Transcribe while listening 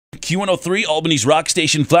Q103, Albany's rock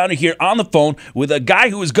station, Flounder here on the phone with a guy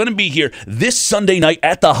who is going to be here this Sunday night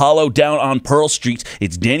at the Harlot down on Pearl Street.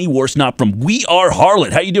 It's Danny Worsnop from We Are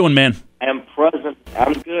Harlot. How you doing, man? I am present.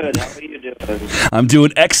 I'm good. How are you doing? I'm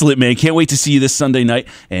doing excellent, man. Can't wait to see you this Sunday night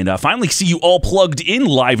and finally see you all plugged in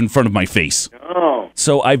live in front of my face. Oh.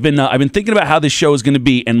 So I've been thinking about how this show is going to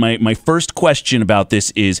be, and my first question about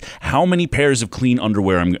this is, how many pairs of clean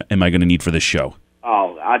underwear am I going to need for this show?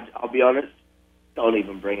 Oh, I'll be honest. Don't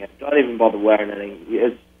even bring it. Don't even bother wearing anything.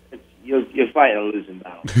 You're fighting a losing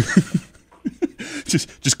battle.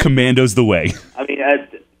 just commandos the way. I mean,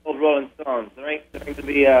 old Rolling Stones. There ain't going to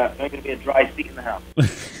be a dry seat in the house.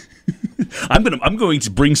 I'm going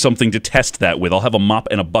to bring something to test that with. I'll have a mop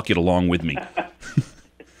and a bucket along with me.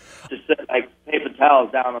 Just set like paper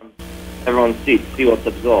towels down on everyone's seat to see what's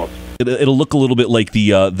absorbed. It'll look a little bit like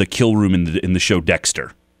the kill room in the show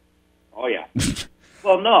Dexter. Oh yeah.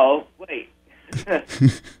 Well, no. Wait.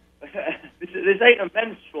 This ain't a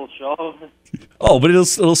menstrual show. Oh, but it'll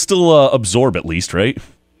still absorb at least, right?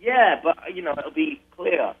 Yeah, but it'll be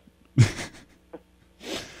clear.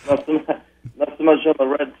 not so much on the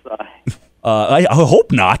red side. I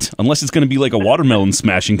hope not, unless it's going to be like a watermelon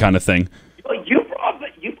smashing kind of thing.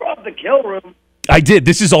 You brought the kill room. I did.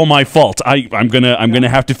 This is all my fault. I'm gonna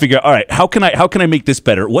have to figure out. All right, how can I make this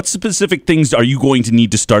better? What specific things are you going to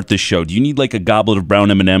need to start this show? Do you need like a goblet of brown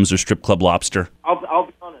M&Ms or strip club lobster? I'll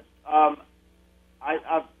be honest.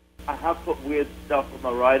 I have put weird stuff on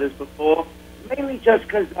my riders before, mainly just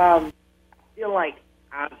because I feel like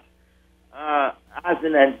as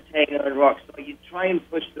an entertainer and rock star, you try and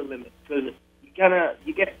push the limits because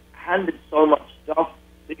you get handed so much stuff,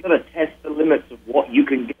 so you got to test the limits of what you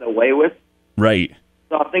can get away with. Right.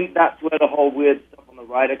 So I think that's where the whole weird stuff on the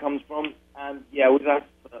rider comes from. And yeah, we've had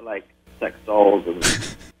like sex dolls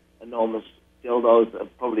and enormous dildos that are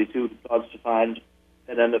probably too dodgy to find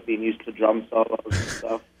that end up being used for drum solos and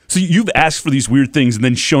stuff. So you've asked for these weird things and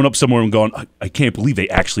then shown up somewhere and gone, I can't believe they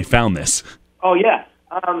actually found this. Oh yeah.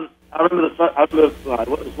 I remember it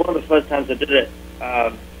was one of the first times I did it.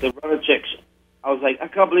 The runner chick, I was like, I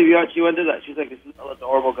can't believe you actually went to that. She was like this little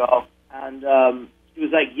adorable girl, and she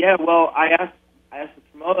was like, yeah, well, I asked the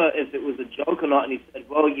promoter if it was a joke or not, and he said,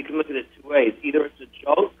 well, you can look at it two ways. Either it's a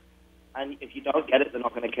joke, and if you don't get it, they're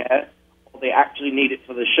not going to care, or they actually need it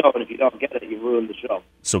for the show, and if you don't get it, you ruin the show.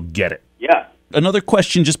 So get it. Yeah. Another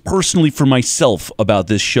question just personally for myself about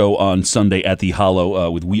this show on Sunday at the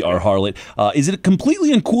Harlot with We Are Harlot. Is it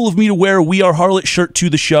completely uncool of me to wear a We Are Harlot shirt to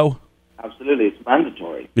the show? Absolutely, it's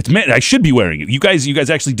mandatory. I should be wearing it. You guys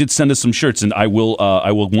actually did send us some shirts, and I will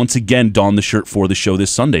once again don the shirt for the show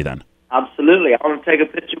this Sunday. Then absolutely, I want to take a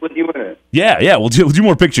picture with you in it. Yeah, we'll do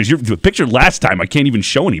more pictures. The picture last time I can't even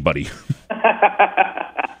show anybody.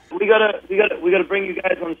 we gotta bring you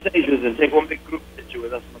guys on stage with us and take one big group picture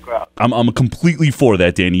with us in the crowd. I'm completely for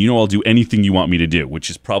that, Danny. You know I'll do anything you want me to do, which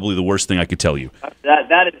is probably the worst thing I could tell you.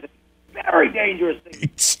 That is a very dangerous thing.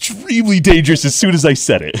 Extremely dangerous. As soon as I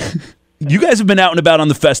said it. You guys have been out and about on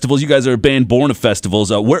the festivals. You guys are a band born of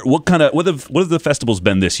festivals. What have the festivals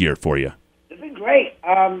been this year for you? It's been great.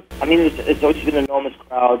 I mean, it's always been enormous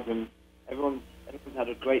crowds, and everyone's had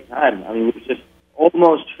a great time. I mean, we've just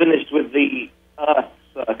almost finished with the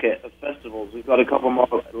circuit of festivals. We've got a couple more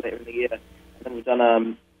later in the year, and then we've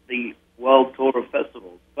done the world tour of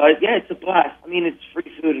festivals. But yeah, it's a blast. I mean, it's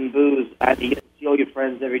free food and booze, and you get to see all your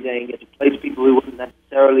friends every day and get to play to people who wouldn't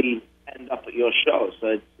necessarily end up at your show. So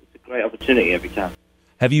it's a great opportunity every time.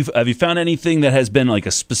 Have you found anything that has been like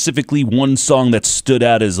a specifically one song that stood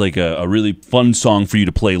out as like a really fun song for you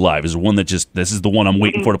to play live? Is there one that this is the one I'm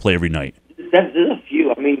waiting for to play every night? There's a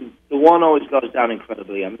few. I mean, the one always goes down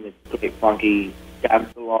incredibly. I mean, it's great, funky,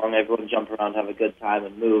 dance along, everyone jump around, have a good time,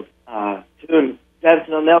 and move. Tune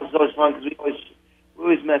dancing on that was always fun because we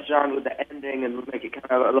always mess around with the ending and make it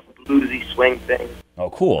kind of a little bluesy swing thing.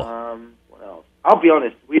 Oh, cool. What else? I'll be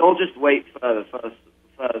honest. We all just wait for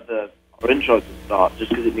our intro to start, just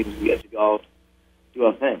because it means we get to go do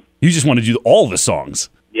our thing. You just want to do all the songs.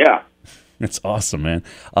 Yeah. That's awesome, man.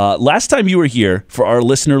 Last time you were here for our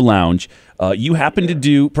listener lounge, you happened to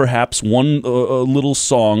do perhaps one little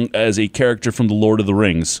song as a character from The Lord of the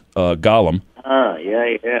Rings, Gollum.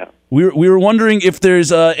 Yeah. We were wondering if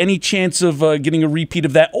there's any chance of getting a repeat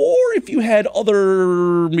of that, or if you had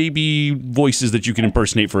other maybe voices that you can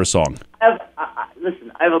impersonate for a song.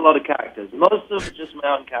 Listen, I have a lot of characters. Most of them are just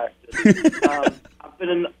my own characters.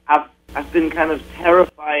 I've been kind of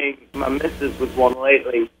terrifying my missus with one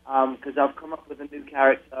lately because I've come up with a new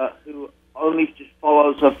character who only just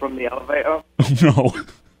follows her from the elevator. Oh, no.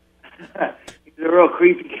 He's a real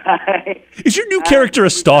creepy guy. Is your new character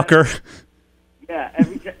a stalker? Yeah,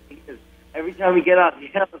 every time we get out the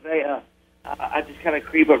elevator, I just kind of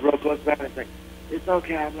creep up real close back and it's like, it's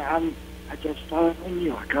okay, I just following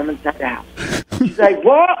you. I come inside the house. She's like,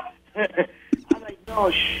 what? I'm like, no,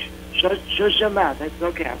 shut your mouth. That's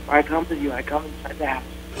okay. I come with you. I come inside the house.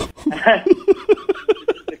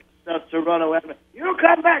 Starts to run away. Like, you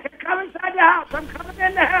come back. I come inside the house. I'm coming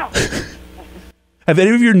in the house. Have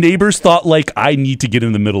any of your neighbors thought, like, I need to get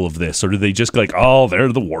in the middle of this? Or do they just like, oh,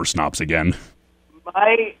 they're the war snobs again?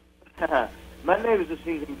 My neighbors have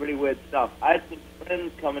seen some pretty weird stuff. I had some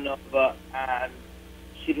friends coming over, and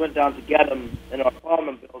she went down to get them in our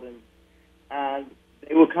apartment building, and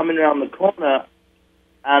they were coming around the corner,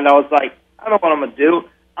 and I was like, I don't know what I'm going to do.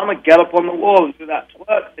 I'm going to get up on the wall and do that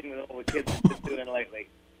twerk thing that all the kids have been doing lately.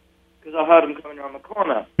 Because I heard them coming around the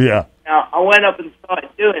corner. Yeah. Now, I went up and started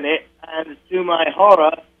doing it, and to my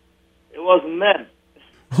horror, it wasn't them.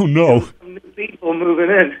 Oh, no. Some new people moving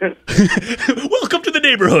in. Welcome to the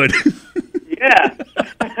neighborhood. Yeah.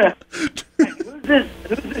 Who's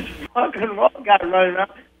this rock and roll guy running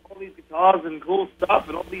around? All these guitars and cool stuff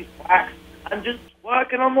and all these plaques. I'm just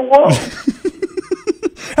twerking on the wall.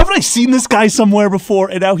 Haven't I seen this guy somewhere before?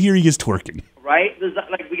 And now here he is twerking. Right? There's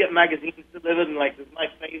like we get magazines delivered, and like there's my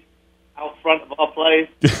face out front of our place,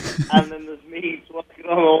 and then there's me twerking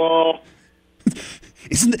on the wall.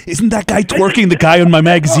 Isn't that guy twerking the guy on my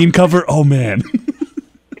magazine cover? Oh man.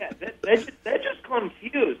 Yeah, they're just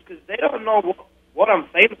confused because they don't know what I'm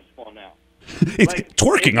famous for now. It's like,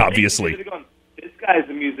 twerking, obviously. They're going, this guy's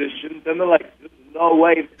a musician. Then they're like, there's no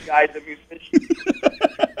way this guy's a musician.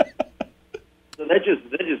 So they're just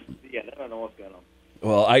they don't know what's going on.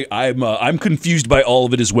 Well, I'm confused by all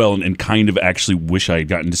of it as well, and kind of actually wish I had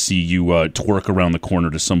gotten to see you twerk around the corner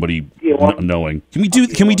to somebody knowing. Can we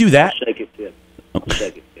do that? I'll shake it to you.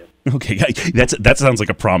 Okay, that sounds like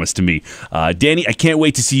a promise to me. Danny, I can't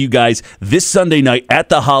wait to see you guys this Sunday night at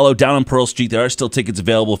the Hollow down on Pearl Street. There are still tickets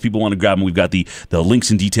available if people want to grab them. We've got the links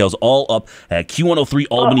and details all up at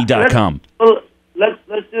q103albany.com. Let's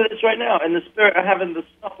do this right now. In the spirit of having the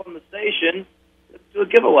stuff on the station, let's do a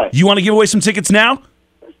giveaway. You want to give away some tickets now?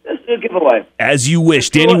 Let's do a giveaway. As you wish.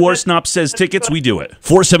 Danny Warsnop says tickets, we do it.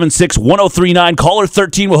 476-1039, caller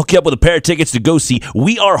 13 will hook you up with a pair of tickets to go see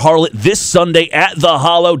We Are Harlot this Sunday at the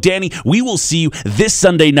Hollow. Danny, we will see you this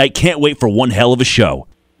Sunday night. Can't wait for one hell of a show.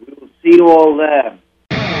 We will see you all there.